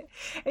happened.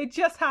 It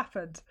just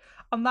happened.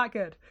 I'm that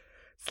good.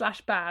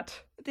 / bad.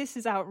 This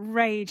is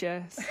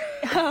outrageous.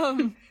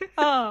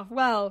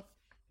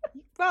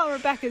 Well,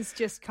 Rebecca's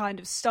just kind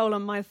of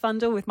stolen my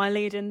thunder with my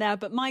lead in there,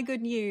 but my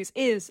good news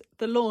is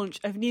the launch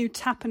of new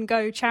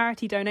tap-and-go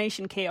charity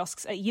donation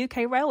kiosks at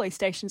UK railway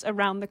stations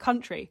around the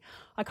country.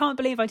 I can't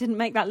believe I didn't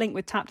make that link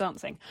with tap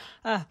dancing.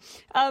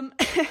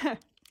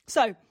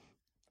 So,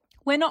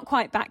 we're not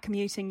quite back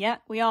commuting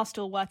yet. We are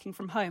still working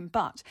from home,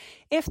 but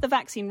if the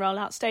vaccine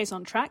rollout stays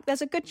on track,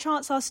 there's a good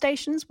chance our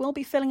stations will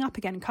be filling up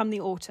again come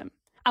the autumn.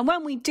 And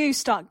when we do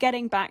start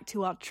getting back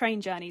to our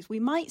train journeys, we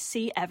might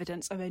see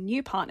evidence of a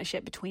new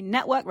partnership between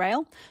Network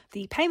Rail,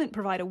 the payment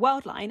provider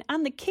Worldline,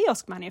 and the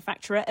kiosk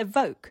manufacturer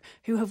Evoke,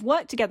 who have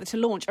worked together to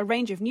launch a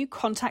range of new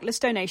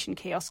contactless donation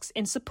kiosks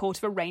in support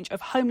of a range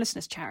of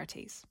homelessness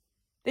charities.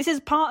 This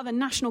is part of a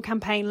national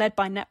campaign led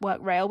by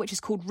Network Rail, which is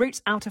called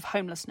Routes Out of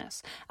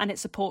Homelessness, and it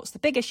supports the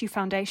Big Issue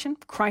Foundation,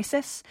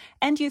 Crisis,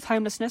 End Youth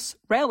Homelessness,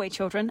 Railway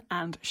Children,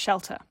 and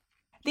Shelter.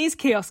 These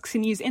kiosks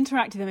can use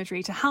interactive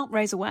imagery to help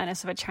raise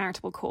awareness of a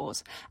charitable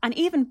cause. And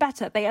even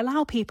better, they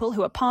allow people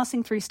who are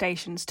passing through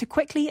stations to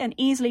quickly and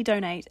easily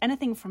donate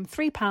anything from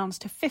 £3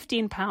 to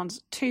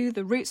 £15 to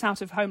the Routes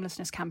Out of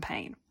Homelessness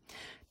campaign.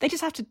 They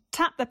just have to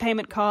tap their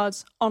payment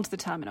cards onto the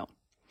terminal.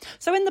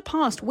 So in the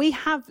past, we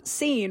have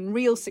seen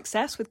real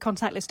success with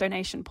contactless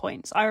donation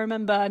points. I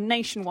remember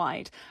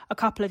Nationwide a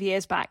couple of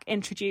years back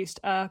introduced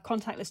a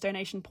contactless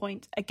donation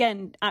point,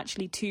 again,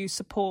 actually to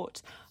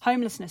support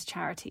homelessness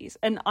charities.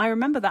 And I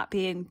remember that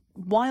being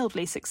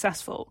wildly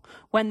successful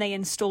when they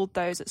installed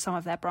those at some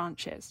of their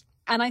branches.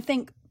 And I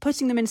think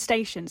putting them in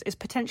stations is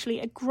potentially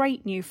a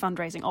great new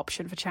fundraising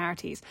option for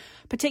charities,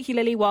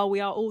 particularly while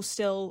we are all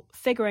still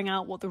figuring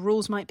out what the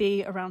rules might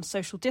be around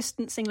social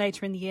distancing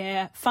later in the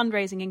year,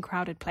 fundraising in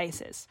crowded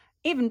places.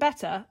 Even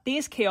better,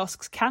 these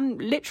kiosks can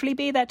literally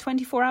be there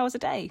 24 hours a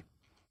day.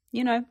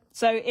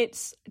 So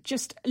it's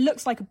just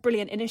looks like a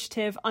brilliant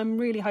initiative. I'm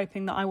really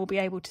hoping that I will be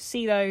able to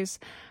see those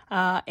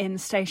in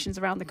stations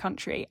around the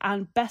country.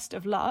 And best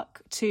of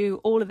luck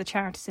to all of the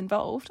charities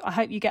involved. I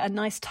hope you get a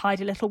nice,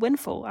 tidy little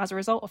windfall as a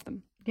result of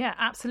them. Yeah,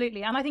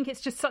 absolutely. And I think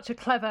it's just such a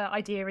clever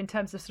idea in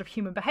terms of sort of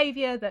human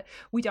behaviour that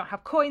we don't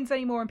have coins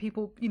anymore, and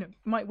people,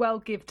 might well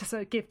give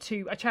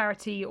to a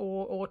charity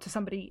or to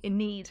somebody in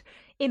need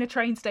in a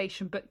train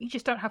station, but you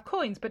just don't have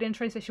coins. But in a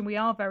train station, we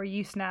are very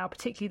used now,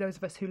 particularly those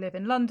of us who live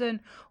in London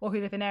or who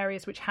live in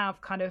areas which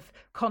have kind of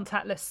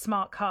contactless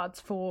smart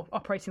cards for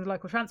operating the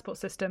local transport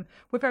system.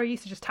 We're very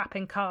used to just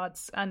tapping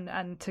cards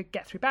and to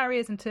get through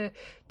barriers and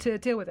to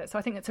deal with it. So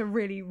I think it's a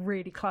really,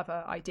 really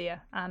clever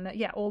idea. And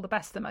all the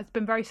best to them. It's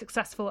been very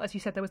successful. As you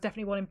said, there was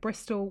definitely one in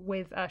Bristol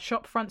with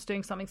shop fronts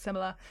doing something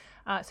similar.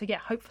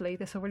 Hopefully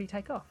this will really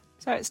take off.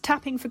 So it's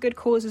tapping for good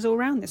causes all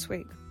round this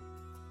week.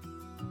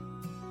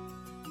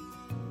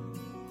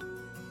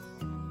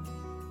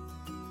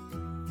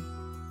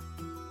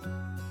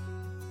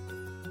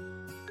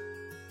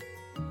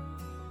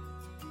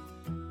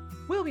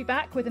 We'll be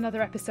back with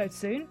another episode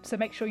soon, so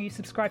make sure you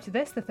subscribe to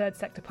this, the Third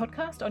Sector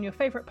podcast, on your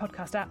favourite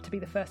podcast app to be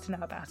the first to know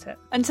about it.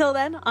 Until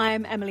then,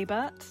 I'm Emily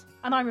Burt.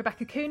 And I'm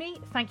Rebecca Cooney.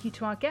 Thank you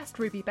to our guest,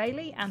 Ruby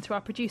Bailey, and to our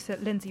producer,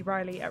 Lindsay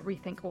Riley at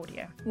Rethink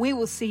Audio. We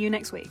will see you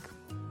next week.